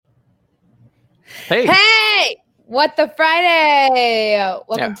Hey! What the Friday?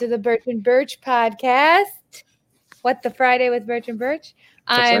 Welcome to the Birch and Birch podcast. What the Friday with Birch and Birch?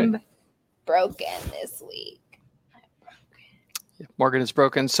 I'm broken this week. Morgan is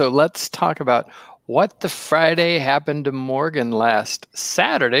broken. So let's talk about what the Friday happened to Morgan last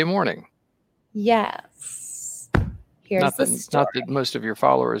Saturday morning. Yes. Here's the story. Not that most of your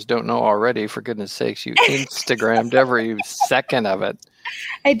followers don't know already. For goodness sakes, you Instagrammed every second of it.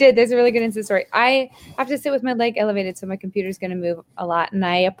 I did. There's a really good Insta story. I have to sit with my leg elevated, so my computer's going to move a lot, and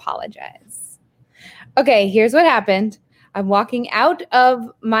I apologize. Okay, here's what happened. I'm walking out of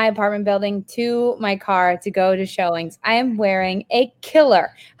my apartment building to my car to go to showings. I am wearing a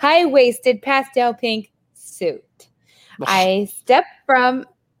killer, high-waisted, pastel pink suit. I step from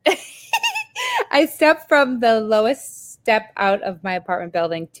the lowest step out of my apartment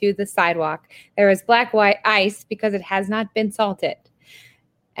building to the sidewalk. There is black white ice because it has not been salted.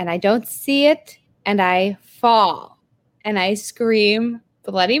 And I don't see it, and I fall, and I scream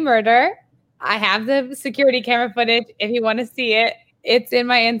bloody murder. I have the security camera footage. If you want to see it, it's in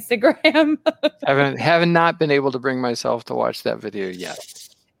my Instagram. Have not been able to bring myself to watch that video yet.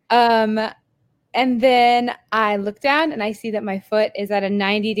 And then I look down, and I see that my foot is at a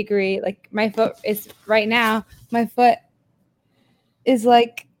 90 degree. Like my foot is right now. My foot is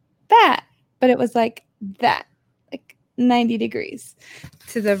like that, but it was like that. 90 degrees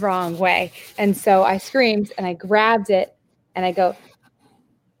to the wrong way. And so I screamed and I grabbed it and I go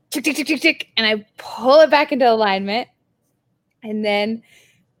tick, tick, tick, tick, tick, and I pull it back into alignment. And then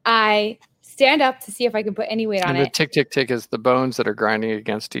I stand up to see if I can put any weight on it. And the tick, tick, tick is the bones that are grinding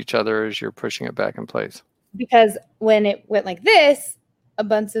against each other as you're pushing it back in place. Because when it went like this, a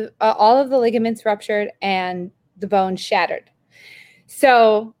bunch of all of the ligaments ruptured and the bone shattered.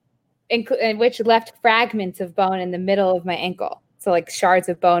 So which left fragments of bone in the middle of my ankle. So like shards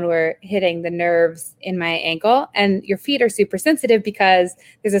of bone were hitting the nerves in my ankle. And your feet are super sensitive because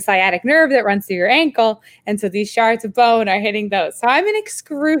there's a sciatic nerve that runs through your ankle. And so these shards of bone are hitting those. So I'm in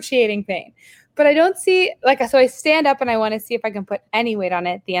excruciating pain. But I don't see, so I stand up and I want to see if I can put any weight on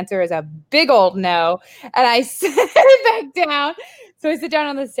it. The answer is a big old no. And I sit back down. So I sit down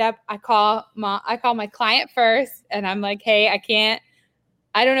on the step. I call my client first. And I'm like, hey,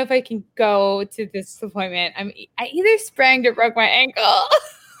 I don't know if I can go to this appointment. I either sprained or broke my ankle,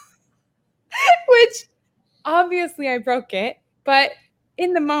 which obviously I broke it. But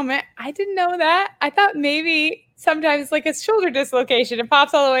in the moment, I didn't know that. I thought maybe sometimes like a shoulder dislocation, it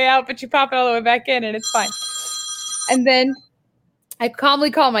pops all the way out, but you pop it all the way back in and it's fine. And then I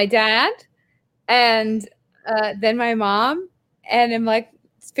calmly call my dad and then my mom, and I'm like,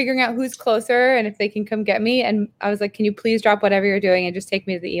 figuring out who's closer and if they can come get me. And I was like, can you please drop whatever you're doing and just take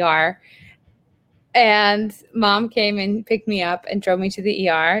me to the ER? And mom came and picked me up and drove me to the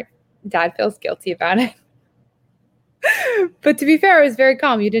ER. Dad feels guilty about it. But to be fair, it was very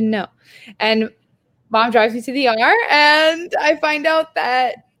calm. You didn't know. And mom drives me to the ER and I find out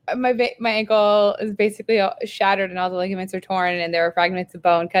that my ankle is basically shattered and all the ligaments are torn and there are fragments of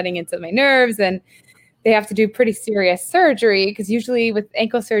bone cutting into my nerves, and they have to do pretty serious surgery because usually with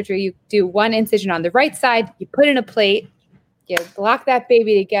ankle surgery, you do one incision on the right side, you put in a plate, you lock that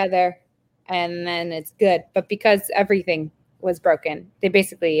baby together, and then it's good. But because everything was broken, they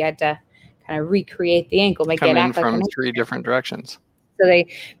basically had to kind of recreate the ankle, make it act from like three different directions. So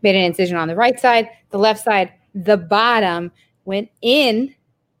they made an incision on the right side, the left side, the bottom, went in,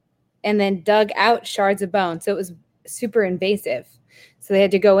 and then dug out shards of bone. So it was super invasive. So they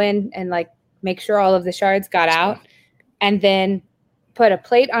had to go in and make sure all of the shards got out, and then put a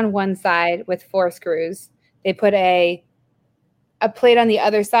plate on one side with 4 screws. They put a plate on the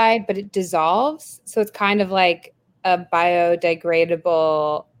other side, but it dissolves. So it's kind of like a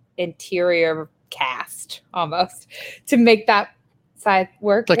biodegradable interior cast almost to make that side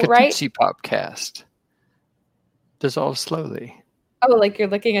work like right. A Tootsie Pop cast. Dissolves slowly. Oh, like you're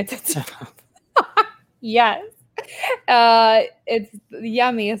looking at Tootsie Pop. Yes. It's the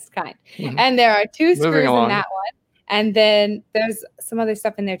yummiest kind. Mm-hmm. And there are 2 screws in that one. And then there's some other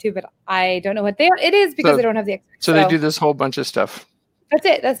stuff in there too, but I don't know what it is because I don't have the X-ray. So they do this whole bunch of stuff. That's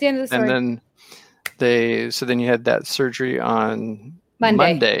it. That's the end of the story. And then you had that surgery on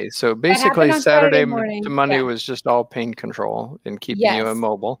Monday. So basically Saturday to Monday was just all pain control and keeping you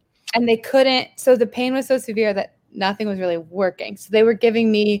immobile. And they couldn't, so the pain was so severe that nothing was really working. So they were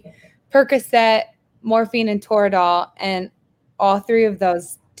giving me Percocet, morphine, and Toradol, and all 3 of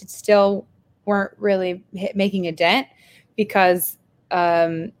those still weren't really making a dent because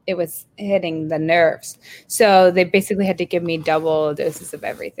it was hitting the nerves. So they basically had to give me double doses of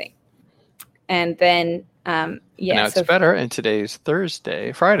everything. And then Now it's better. And today's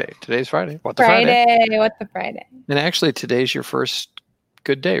Friday. Today's Friday. What the Friday? And actually, today's your first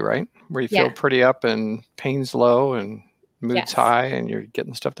good day, right? Where you feel pretty up and pain's low and mood's high and you're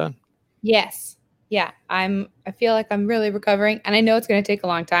getting stuff done. Yes. Yeah. I feel like I'm really recovering, and I know it's going to take a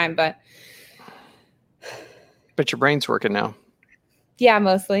long time, but your brain's working now. Yeah,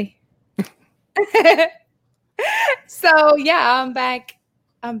 mostly. So yeah, I'm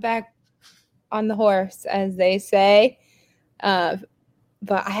back on the horse, as they say. But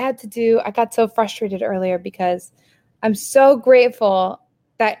I got so frustrated earlier because I'm so grateful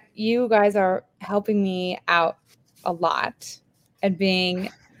that you guys are helping me out a lot and being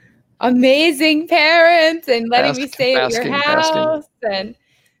amazing parents and letting me stay at your house and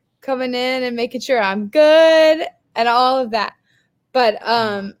coming in and making sure I'm good and all of that. But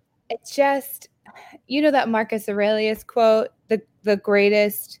it's just, that Marcus Aurelius quote, the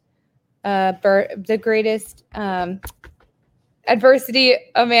greatest adversity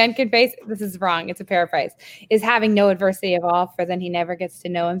a man can face, this is wrong, it's a paraphrase, is having no adversity at all, for then he never gets to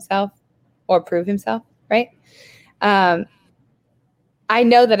know himself or prove himself, right? I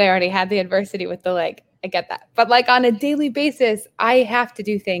know that I already had the adversity with the leg. I get that. But like on a daily basis, I have to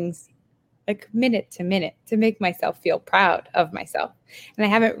do things like minute to minute to make myself feel proud of myself. And I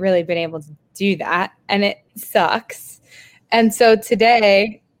haven't really been able to do that. And it sucks. And so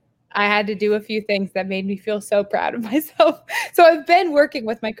today I had to do a few things that made me feel so proud of myself. So I've been working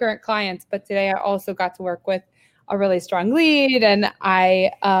with my current clients, but today I also got to work with a really strong lead. And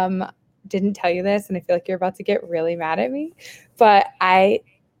I didn't tell you this, and I feel like you're about to get really mad at me, but I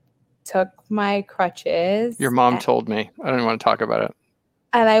took my crutches. Your mom told me. I don't even want to talk about it.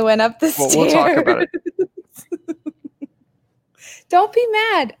 And I went up the stairs. We'll talk about it. Don't be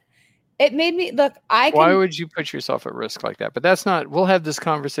mad. It made me look. Why would you put yourself at risk like that? But that's not. We'll have this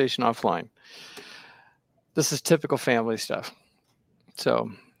conversation offline. This is typical family stuff.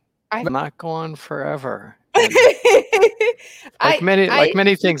 So I'm not going forever. Like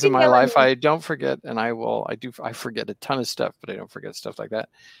many things in my life, I don't forget, and I forget a ton of stuff, but I don't forget stuff like that.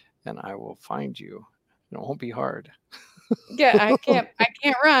 And I will find you. It won't be hard. Yeah, I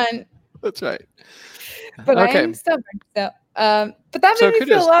can't run. That's right. But okay. I am stubborn. So, but that made me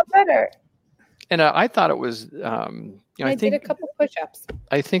feel a lot better. And I thought it was, I did a couple push-ups.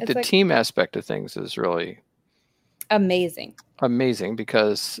 I think the team aspect of things is really amazing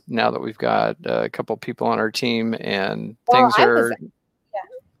because now that we've got a couple people on our team and things are,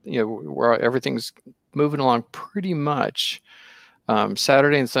 where everything's moving along pretty much.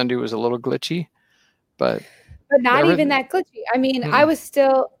 Saturday and Sunday was a little glitchy, but not even that glitchy. I mean, I was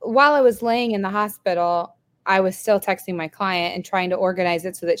still, while I was laying in the hospital, I was still texting my client and trying to organize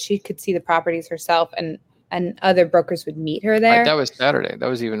it so that she could see the properties herself and other brokers would meet her there. That was Saturday. That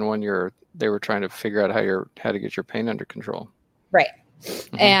was even when they were trying to figure out how to get your pain under control. Right.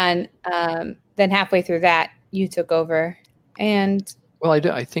 Mm-hmm. And then halfway through that, you took over. And well,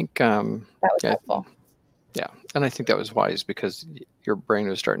 I think that was helpful. Yeah. And I think that was wise because your brain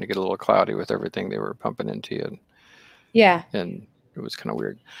was starting to get a little cloudy with everything they were pumping into you. And it was kind of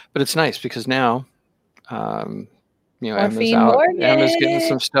weird. But it's nice because now, Emma's out. Emma's getting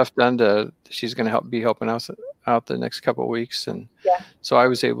some stuff done she's going to be helping us out the next couple of weeks. And so I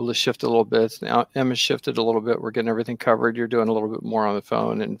was able to shift a little bit. Now Emma shifted a little bit. We're getting everything covered. You're doing a little bit more on the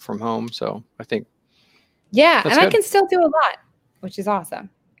phone and from home. So I think. Yeah. And good. I can still do a lot, which is awesome.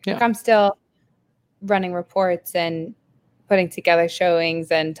 Yeah. Like I'm still running reports and putting together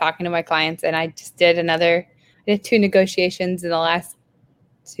showings and talking to my clients. And I just did 2 negotiations in the last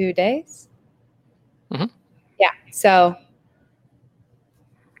 2 days. Mm-hmm. Yeah. So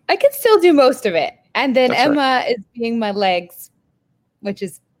I can still do most of it. And then Emma is being my legs, which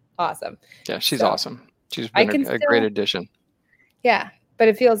is awesome. Yeah, she's awesome. She's been a great addition. Yeah. But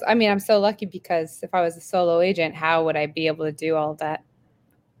it feels, I'm so lucky because if I was a solo agent, how would I be able to do all of that?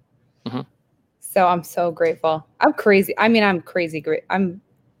 Mm-hmm. So I'm so grateful. I'm crazy. I'm crazy great.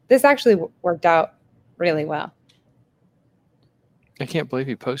 This actually worked out really well. I can't believe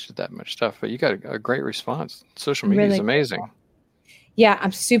you posted that much stuff, but you got a great response. Social media is amazing. Grateful. Yeah,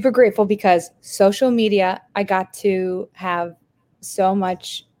 I'm super grateful because social media, I got to have so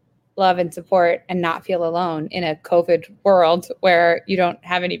much love and support and not feel alone in a COVID world where you don't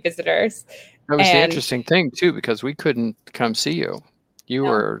have any visitors. That was the interesting thing too, because we couldn't come see you. You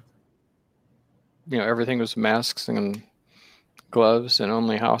were, everything was masks and gloves and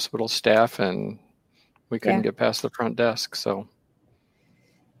only hospital staff, and we couldn't get past the front desk. So.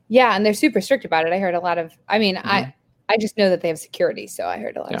 Yeah, and they're super strict about it. I heard a lot of, I just know that they have security, so I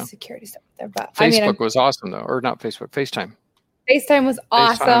heard a lot of security stuff there. But Facebook was awesome though, or not Facebook, FaceTime. FaceTime was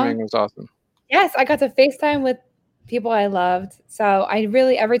awesome. FaceTiming was awesome. Yes, I got to FaceTime with people I loved. So I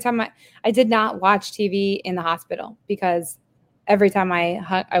really, every time I did not watch TV in the hospital because every time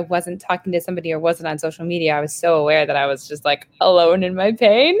I wasn't talking to somebody or wasn't on social media, I was so aware that I was just like alone in my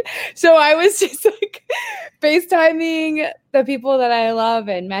pain. So I was just like FaceTiming the people that I love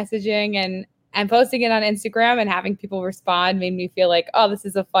and messaging and posting it on Instagram and having people respond made me feel like, oh, this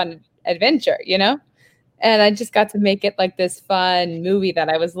is a fun adventure, you know? And I just got to make it like this fun movie that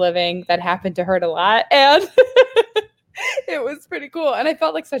I was living that happened to hurt a lot. And it was pretty cool. And I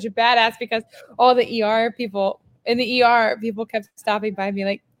felt like such a badass because all the ER people in the ER, people kept stopping by me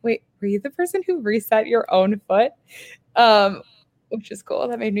like, wait, were you the person who reset your own foot? Which is cool.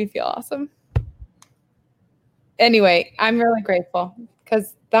 That made me feel awesome. Anyway, I'm really grateful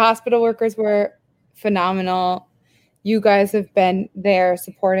because the hospital workers were phenomenal. You guys have been there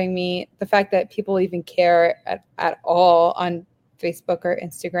supporting me. The fact that people even care at all on Facebook or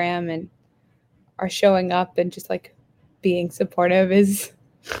Instagram and are showing up and just like being supportive is.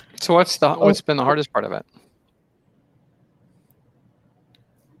 So what's been the hardest part of it?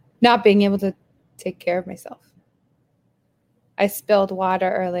 Not being able to take care of myself. I spilled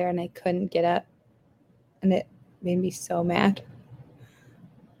water earlier and I couldn't get up, and it made me so mad.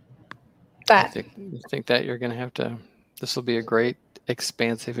 But I think that you're going to have to. This will be a great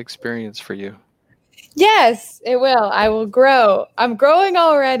expansive experience for you. Yes, it will. I will grow. I'm growing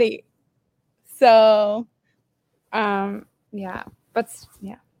already. So, yeah.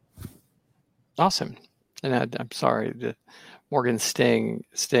 Awesome. And I'm sorry that Morgan's staying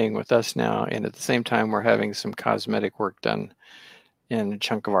with us now, and at the same time we're having some cosmetic work done in a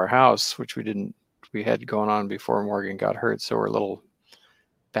chunk of our house, which we had going on before Morgan got hurt, so we're a little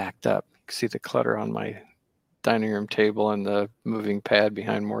backed up. You can see the clutter on my dining room table and the moving pad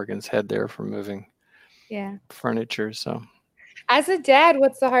behind Morgan's head there for moving furniture. So as a dad,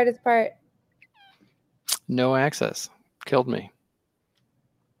 what's the hardest part? No access. Killed me.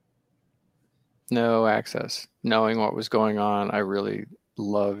 No access. Knowing what was going on, I really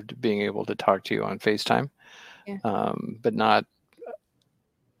loved being able to talk to you on FaceTime. Yeah. But not,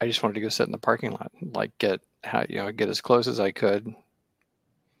 I just wanted to go sit in the parking lot, like get as close as I could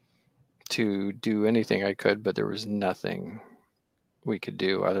to do anything I could, but there was nothing we could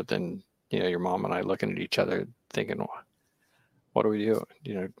do other than, your mom and I looking at each other thinking, what do we do?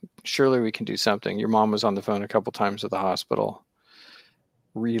 Surely we can do something. Your mom was on the phone a couple times at the hospital,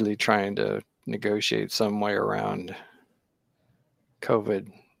 really trying to negotiate some way around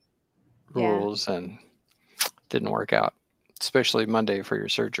COVID rules, and didn't work out, especially Monday for your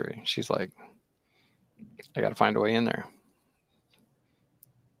surgery. She's like, I got to find a way in there.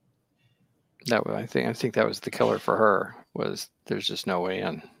 I think that was the killer for her, was there's just no way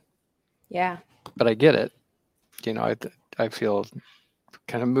in. Yeah. But I get it. I feel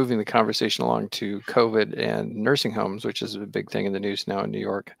kind of moving the conversation along to COVID and nursing homes, which is a big thing in the news now in New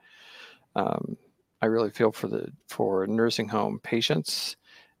York. I really feel for nursing home patients,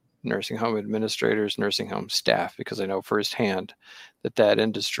 nursing home administrators, nursing home staff, because I know firsthand that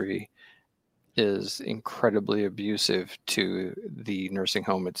industry is incredibly abusive to the nursing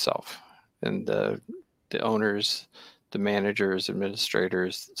home itself. And the owners, the managers,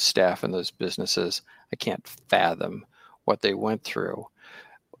 administrators, staff in those businesses, I can't fathom what they went through.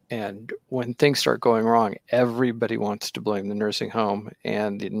 And when things start going wrong, everybody wants to blame the nursing home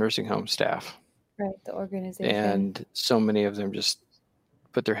and the nursing home staff. Right, the organization. And so many of them just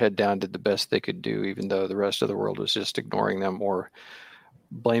put their head down, did the best they could do, even though the rest of the world was just ignoring them or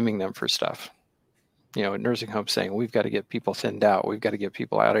blaming them for stuff. Nursing homes saying, we've got to get people thinned out. We've got to get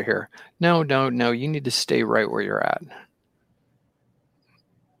people out of here. No. You need to stay right where you're at.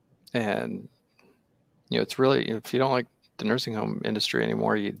 And, it's really, if you don't like the nursing home industry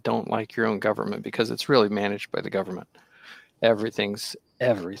anymore, you don't like your own government, because it's really managed by the government. Everything's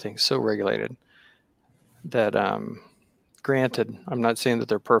so regulated that, granted, I'm not saying that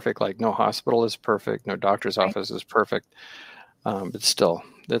they're perfect. Like, no hospital is perfect. No doctor's office is perfect. But still,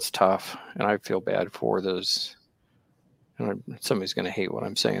 that's tough, and I feel bad for those. Somebody's going to hate what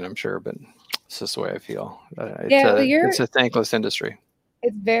I'm saying, I'm sure, but it's just the way I feel. It's a thankless industry.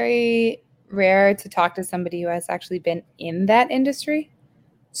 It's very rare to talk to somebody who has actually been in that industry,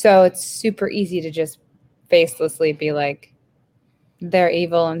 so it's super easy to just facelessly be like, they're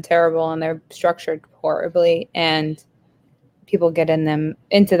evil and terrible and they're structured horribly, and people get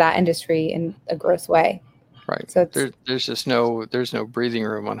into that industry in a gross way. Right. So there's just there's no breathing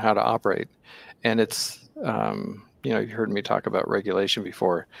room on how to operate. And it's, you've heard me talk about regulation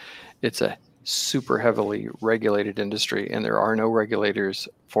before. It's a super heavily regulated industry, and there are no regulators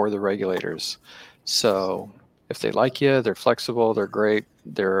for the regulators. So If they like you, they're flexible, they're great,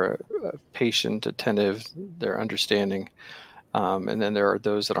 they're patient, attentive, they're understanding. And then there are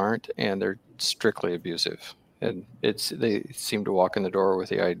those that aren't, and they're strictly abusive. And they seem to walk in the door with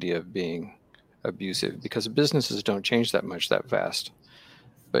the idea of being abusive, because businesses don't change that much that fast.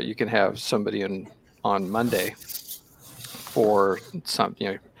 But you can have somebody on Monday for some,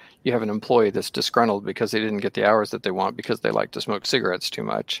 you have an employee that's disgruntled because they didn't get the hours that they want because they like to smoke cigarettes too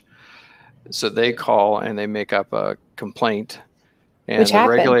much. So they call and they make up a complaint. And Which the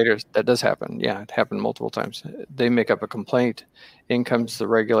regulators, that does happen. Yeah, it happened multiple times. They make up a complaint. In comes the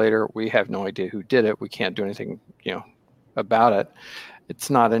regulator. We have no idea who did it. We can't do anything, about it.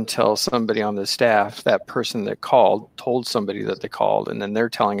 It's not until somebody on the staff, that person that called, told somebody that they called, and then they're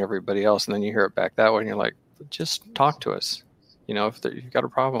telling everybody else, and then you hear it back that way, and you're like, just talk to us. If you've got a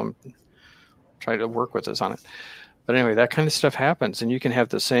problem, try to work with us on it. But anyway, that kind of stuff happens, and you can have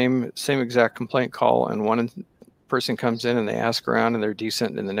the same exact complaint call, and one person comes in and they ask around and they're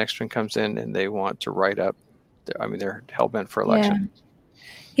decent, and the next one comes in and they want to write up. They're hell-bent for election.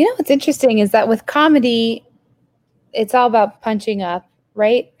 Yeah. What's interesting is that with comedy, it's all about punching up,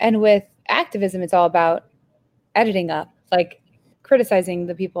 right? And with activism, it's all about editing up, like criticizing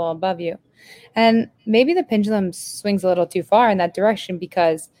the people above you. And maybe the pendulum swings a little too far in that direction,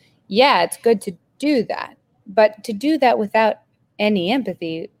 because it's good to do that, but to do that without any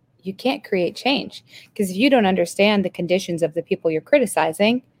empathy, you can't create change. Because if you don't understand the conditions of the people you're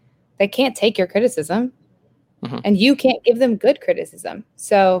criticizing, they can't take your criticism, and you can't give them good criticism.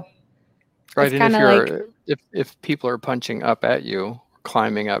 So, right. And if people are punching up at you,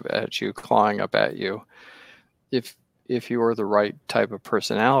 climbing up at you, clawing up at you, if you are the right type of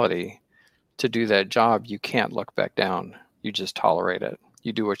personality to do that job, you can't look back down. You just tolerate it.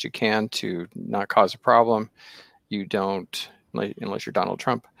 You do what you can to not cause a problem. You don't, unless you're Donald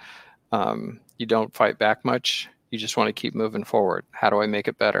Trump, you don't fight back much. You just want to keep moving forward. How do I make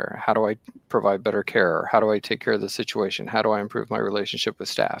it better? How do I provide better care? How do I take care of the situation? How do I improve my relationship with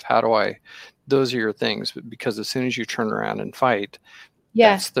staff? Those are your things. Because as soon as you turn around and fight,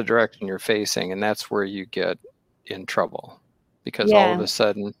 that's the direction you're facing. And that's where you get in trouble, because all of a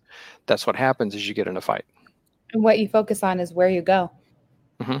sudden that's what happens is you get in a fight. And what you focus on is where you go.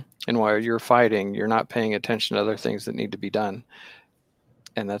 And while you're fighting, you're not paying attention to other things that need to be done.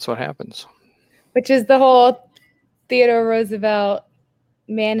 And that's what happens. Which is the whole Theodore Roosevelt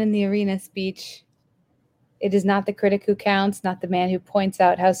man in the arena speech. It is not the critic who counts, not the man who points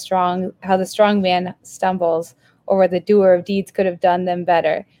out how the strong man stumbles, or where the doer of deeds could have done them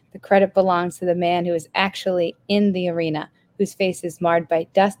better. The credit belongs to the man who is actually in the arena, whose face is marred by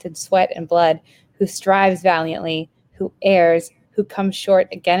dust and sweat and blood, who strives valiantly, who errs, who comes short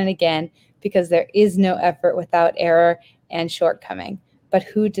again and again, because there is no effort without error and shortcoming, but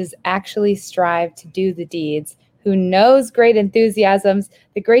who does actually strive to do the deeds, who knows great enthusiasms,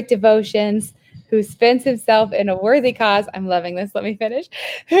 the great devotions, who spends himself in a worthy cause. I'm loving this. Let me finish.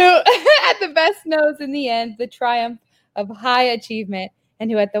 Who at the best knows in the end the triumph of high achievement,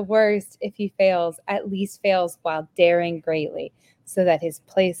 and who at the worst, if he fails, at least fails while daring greatly, so that his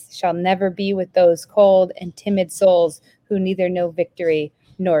place shall never be with those cold and timid souls who neither know victory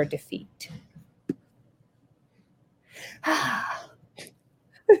nor defeat. I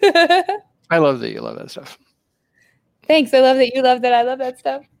love that you love that stuff. Thanks. I love that you love that. I love that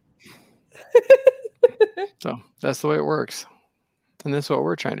stuff. So that's the way it works. And that's what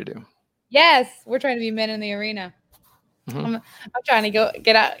we're trying to do. Yes, we're trying to be men in the arena. I'm trying to go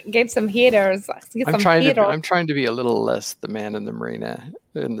get some haters. I'm trying to be a little less the man in the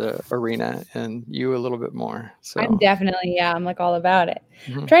arena, and you a little bit more. So I'm definitely, I'm like all about it.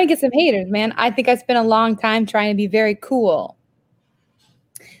 I'm trying to get some haters, man. I think I spent a long time trying to be very cool.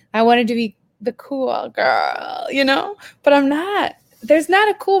 I wanted to be the cool girl, but I'm not. There's not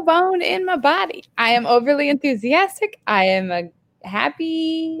a cool bone in my body. I am overly enthusiastic. I am a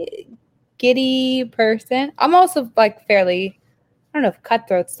happy, giddy person. I'm also like fairly, I don't know if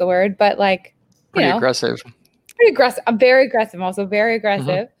cutthroat's the word, but like, pretty aggressive. Pretty aggressive. I'm very aggressive. I'm also very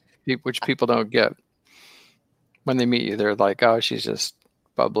aggressive. Which people don't get. When they meet you, they're like, oh, she's just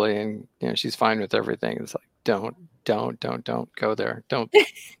bubbly and she's fine with everything. It's like, don't go there. Don't.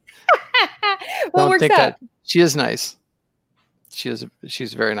 Well, don't think that she is nice.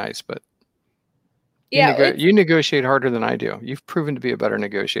 She's very nice, but you negotiate harder than I do. You've proven to be a better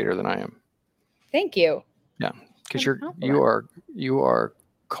negotiator than I am. Thank you. Yeah, because you are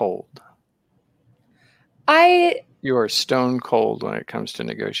cold. You are stone cold when it comes to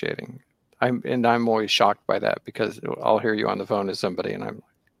negotiating. I'm always shocked by that, because I'll hear you on the phone to somebody and I'm like,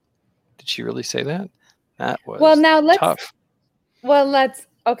 did she really say that? That was tough. Well,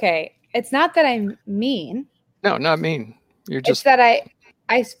 okay. It's not that I'm mean. No, not mean. You're just. It's that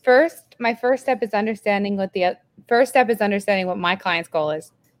my first step is understanding what my client's goal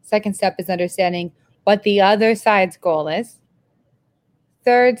is. Second step is understanding what the other side's goal is.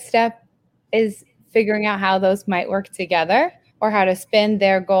 Third step is figuring out how those might work together or how to spin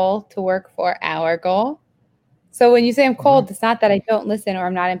their goal to work for our goal. So when you say I'm cold, it's not that I don't listen or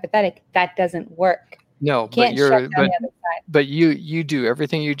I'm not empathetic. That doesn't work. No, but you do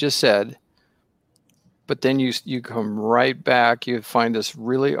everything you just said. But then you come right back. You find this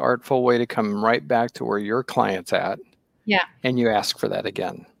really artful way to come right back to where your client's at. Yeah. And you ask for that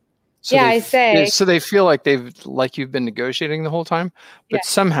again. So I say. So they feel like you've been negotiating the whole time, but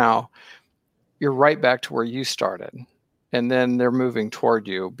somehow you're right back to where you started. And then they're moving toward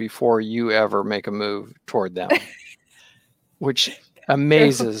you before you ever make a move toward them, which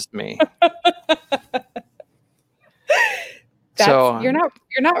amazes me. You're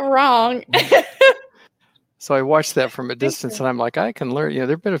not wrong. So I watched that from a distance and I'm like, I can learn,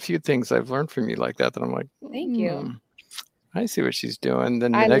 there've been a few things I've learned from you like that I'm like, thank you. I see what she's doing.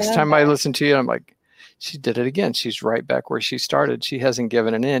 Then the next time I listen to you, I'm like, she did it again. She's right back where she started. She hasn't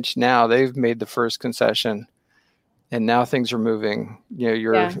given an inch. Now they've made the first concession and now things are moving.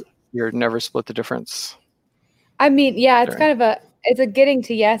 You're never split the difference. I mean, it's kind of it's a getting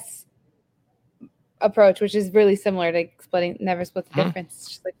to yes approach, which is really similar to never split the difference.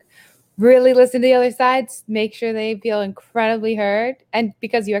 Just like really listen to the other sides, make sure they feel incredibly heard, and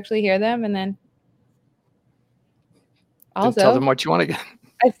because you actually hear them, and then also tell them what you want to get.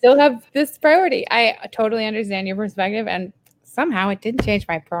 I still have this priority. I totally understand your perspective, and somehow it didn't change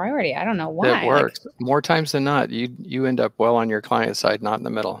my priority. I don't know why. It works. More times than not, you end up well on your client side, not in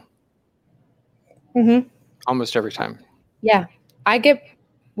the middle. Mm-hmm. Almost every time. Yeah.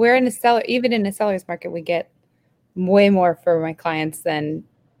 Even in a seller's market, we get way more for my clients than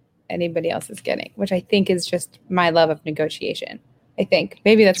anybody else is getting, which I think is just my love of negotiation. I think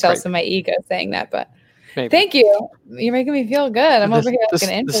maybe that's also my ego saying that, but maybe. Thank you. You're making me feel good. I'm over here like an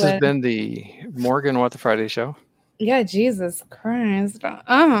invalid. This has been the Morgan What the Friday show. Yeah, Jesus Christ.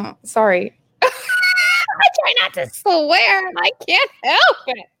 Oh, sorry. I try not to swear. I can't help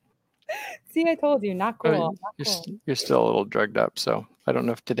it. See, I told you, not cool. You're still a little drugged up, so I don't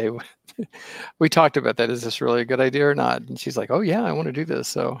know if today we talked about that. Is this really a good idea or not? And she's like, "Oh yeah, I want to do this."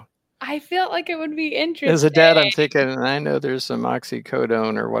 So I felt like it would be interesting. As a dad, I'm thinking, and I know there's some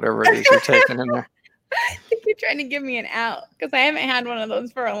oxycodone or whatever it is you're taking in there. I think you're trying to give me an out because I haven't had one of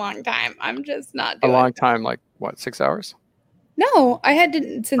those for a long time. I'm just not doing a long time, like what, 6 hours? No, I had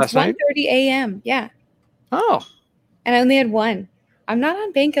since 1:30 a.m. Yeah. Oh. And I only had one. I'm not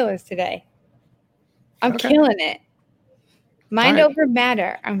on painkillers today. I'm killing it. Mind over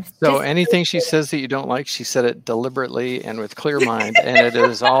matter. So anything she says that you don't like, she said it deliberately and with clear mind, and it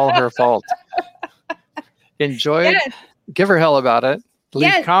is all her fault. Enjoy it. Give her hell about it.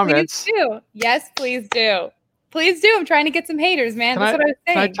 Leave comments. Please do. Yes, please do. Please do. I'm trying to get some haters, man. That's what I was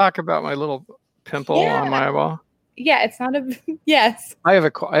saying. Can I talk about my little pimple on my eyeball? Yeah, it's not a yes. I have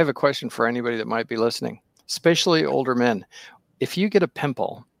a question for anybody that might be listening, especially older men. If you get a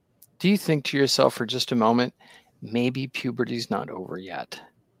pimple, do you think to yourself for just a moment, maybe puberty's not over yet?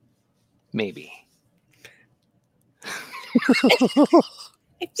 Maybe. I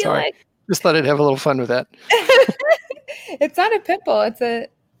feel like just thought I'd have a little fun with that. It's not a pimple.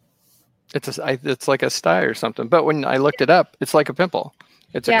 It's like a sty or something. But when I looked it up, it's like a pimple.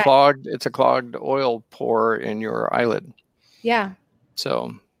 It's a clogged oil pore in your eyelid. Yeah.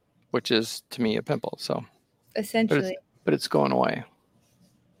 So, which is to me a pimple. So essentially. But it's going away.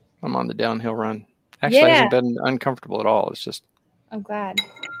 I'm on the downhill run. Actually, it hasn't been uncomfortable at all. It's just I'm glad.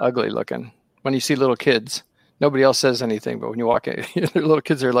 Ugly looking. When you see little kids, nobody else says anything, but when you walk in, the little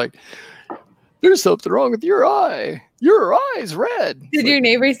kids are like, "There's something wrong with your eye. Your eye's red." Did your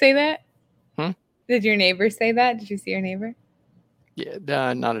neighbor say that? Did your neighbor say that? Did you see your neighbor?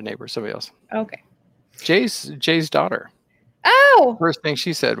 Yeah, not a neighbor, somebody else. Okay. Jay's daughter. Oh. First thing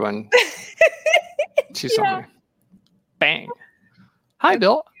she said when she saw me. Bang. Hi,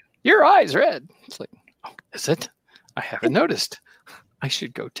 Bill. Your eye's red. It's like, oh, is it? I haven't noticed. I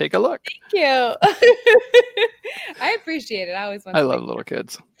should go take a look. Thank you. I appreciate it. I love little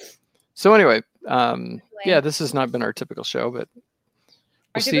kids. So anyway, this has not been our typical show, but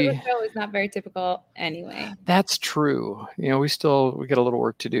our typical show is not very typical anyway. That's true. We got a little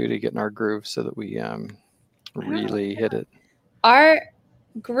work to do to get in our groove so that we really hit it. Our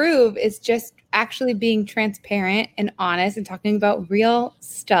groove is just actually being transparent and honest and talking about real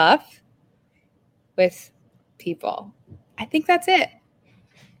stuff with people. I think that's it.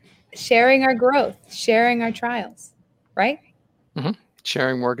 Sharing our growth, sharing our trials, right? Mm-hmm.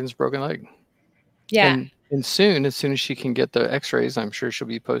 Sharing Morgan's broken leg. Yeah. And soon, as soon as she can get the x-rays, I'm sure she'll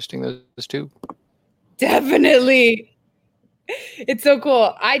be posting those too. Definitely. It's so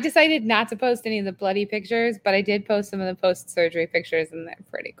cool. I decided not to post any of the bloody pictures, but I did post some of the post-surgery pictures, and they're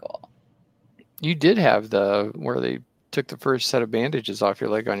pretty cool. You did have where they took the first set of bandages off your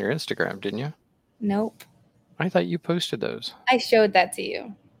leg on your Instagram, didn't you? Nope. I thought you posted those. I showed that to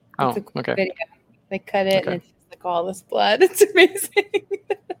you. It's a cool video. They cut it, and it's just like all this blood. It's amazing.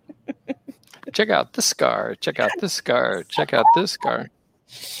 Check out this scar. Check out this scar. Check out this scar.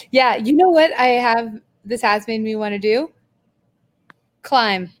 Yeah, you know what this has made me want to do?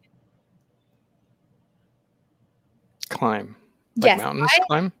 Climb. Climb. Like mountains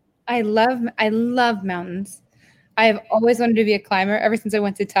climb? I love mountains. I have always wanted to be a climber ever since I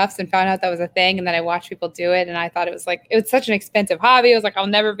went to Tufts and found out that was a thing. And then I watched people do it. And I thought it was such an expensive hobby. I was like, I'll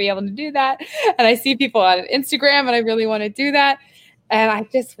never be able to do that. And I see people on Instagram and I really want to do that. And I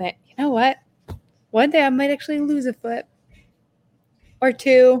just went, you know what? One day I might actually lose a foot or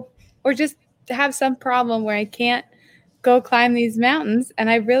two, or just have some problem where I can't go climb these mountains. And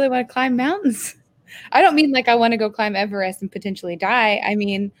I really want to climb mountains. I don't mean like I want to go climb Everest and potentially die. I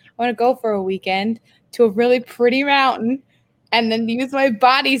mean, I want to go for a weekend to a really pretty mountain and then use my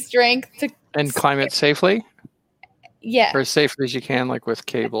body strength to climb it safely. Yeah. Or as safely as you can, like with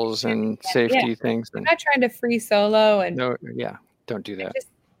cables and safety things. I'm not trying to free solo don't do that. Just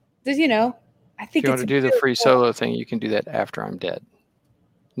I think if you want to do the free solo thing, you can do that after I'm dead,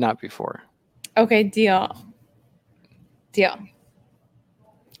 not before. Okay, deal.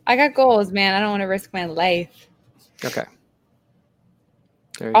 I got goals, man. I don't want to risk my life. Okay.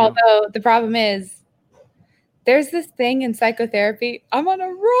 Although the problem is, there's this thing in psychotherapy. I'm on a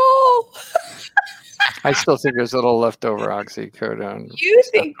roll. I still think there's a little leftover oxycodone. You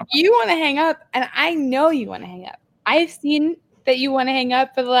think you want to hang up, and I know you want to hang up. I've seen that you want to hang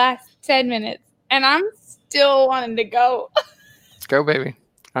up for the last 10 minutes, and I'm still wanting to go. Go, baby.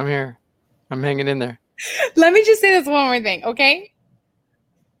 I'm here. I'm hanging in there. Let me just say this one more thing, okay?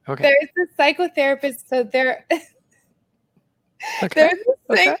 Okay. There's a psychotherapist, so there's this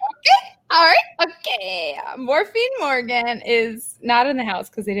thing. Okay. All right. Okay. Morphine Morgan is not in the house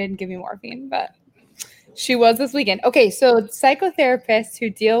because they didn't give me morphine, but she was this weekend. Okay. So psychotherapists who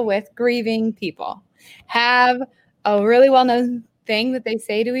deal with grieving people have a really well-known thing that they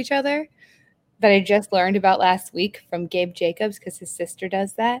say to each other that I just learned about last week from Gabe Jacobs because his sister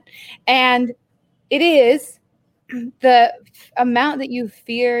does that. And it is the amount that you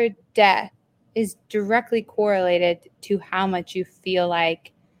fear death is directly correlated to how much you feel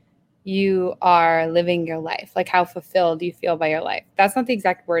like you are living your life, like how fulfilled you feel by your life. That's not the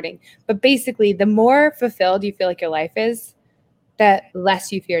exact wording, but basically the more fulfilled you feel like your life is, the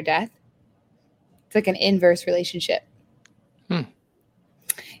less you fear death. It's like an inverse relationship.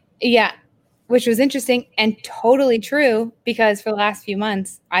 Yeah, which was interesting and totally true because for the last few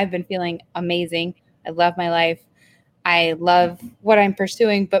months, I've been feeling amazing. I love my life. I love what I'm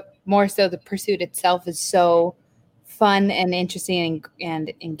pursuing, but more so the pursuit itself is so fun and interesting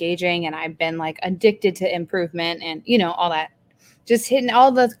and engaging. And I've been like addicted to improvement and, all that. Just hitting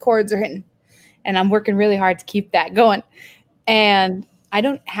all the chords are hitting. And I'm working really hard to keep that going. And I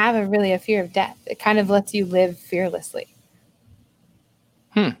don't have a fear of death. It kind of lets you live fearlessly.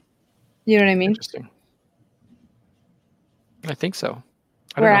 You know what I mean? Interesting. I think so.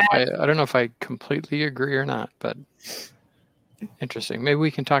 I don't know if I completely agree or not, but interesting. Maybe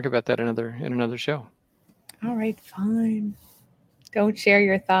we can talk about that in another show. All right, fine. Don't share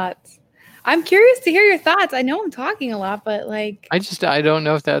your thoughts. I'm curious to hear your thoughts. I know I'm talking a lot, but I don't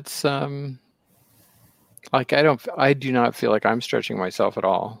know if that's I do not feel like I'm stretching myself at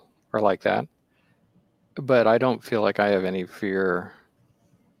all or like that. But I don't feel like I have any fear.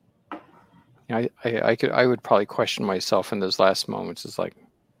 I would probably question myself in those last moments. It's like,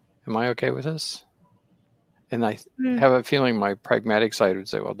 am I okay with this? And I have a feeling my pragmatic side would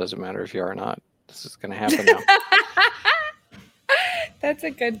say, well, it doesn't matter if you are or not. This is going to happen now. That's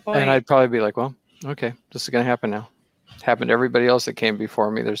a good point. And I'd probably be like, well, okay, this is going to happen now. It happened to everybody else that came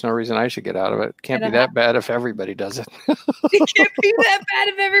before me. There's no reason I should get out of it. It can't be that bad if everybody does it. It can't be that bad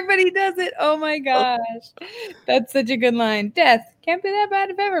if everybody does it. Oh my gosh. That's such a good line. Death can't be that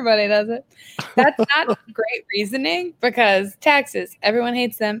bad if everybody does it. That's not great reasoning because taxes, everyone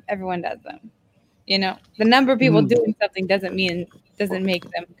hates them. Everyone does them. The number of people doing something doesn't make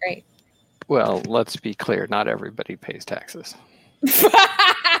them great. Well, let's be clear. Not everybody pays taxes.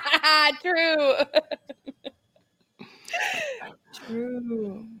 True.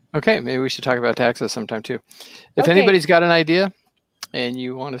 True. Okay, maybe we should talk about taxes sometime too. If anybody's got an idea and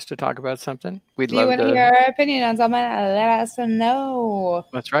you want us to talk about something, we'd Do you love want to to hear our opinion on something? Let us know.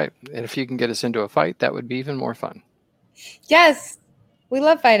 That's right. And if you can get us into a fight, that would be even more fun. Yes. We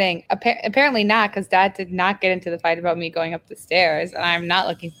love fighting. Apparently not, because Dad did not get into the fight about me going up the stairs, and I'm not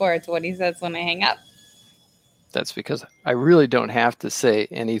looking forward to what he says when I hang up. That's because I really don't have to say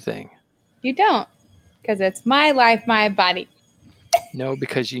anything. You don't, because it's my life, my body. No,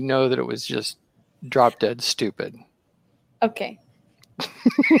 because you know that it was just drop dead stupid. Okay.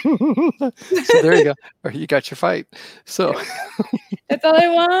 So there you go. Or you got your fight. So that's all I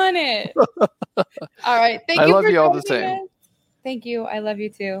wanted. All right. I love you all the same. Thank you. I love you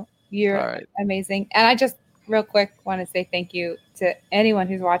too. You're amazing. And I just real quick want to say thank you to anyone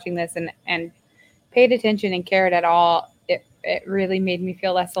who's watching this and paid attention and cared at all. It really made me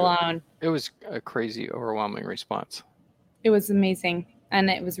feel less alone. It was a crazy, overwhelming response. It was amazing. And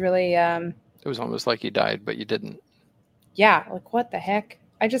it was really it was almost like you died, but you didn't. Yeah, like what the heck?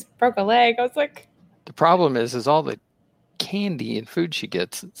 I just broke a leg. I was like, the problem is all the candy and food she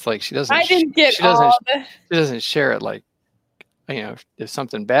gets. It's like she doesn't. I didn't get she doesn't share it. Like, you know, if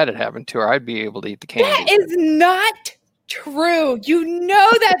something bad had happened to her, I'd be able to eat the candy. That is not true. You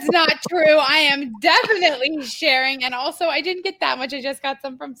know that's not true. I am definitely sharing, and also I didn't get that much. I just got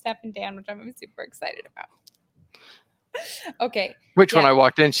some from Steph and Dan, which I'm super excited about. Okay. Which when I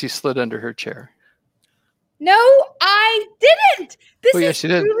walked in, she slid under her chair. No, I didn't. This is she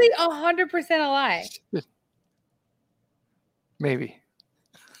did. Truly 100% a lie. Maybe.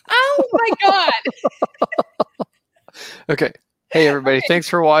 Oh my God. Okay. Hey everybody, thanks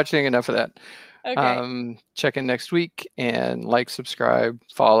for watching. Enough of that. Okay. Check in next week and like, subscribe,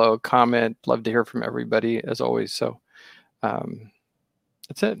 follow, comment. Love to hear from everybody as always. So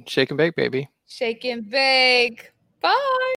that's it. Shake and bake, baby. Shake and bake. Bye.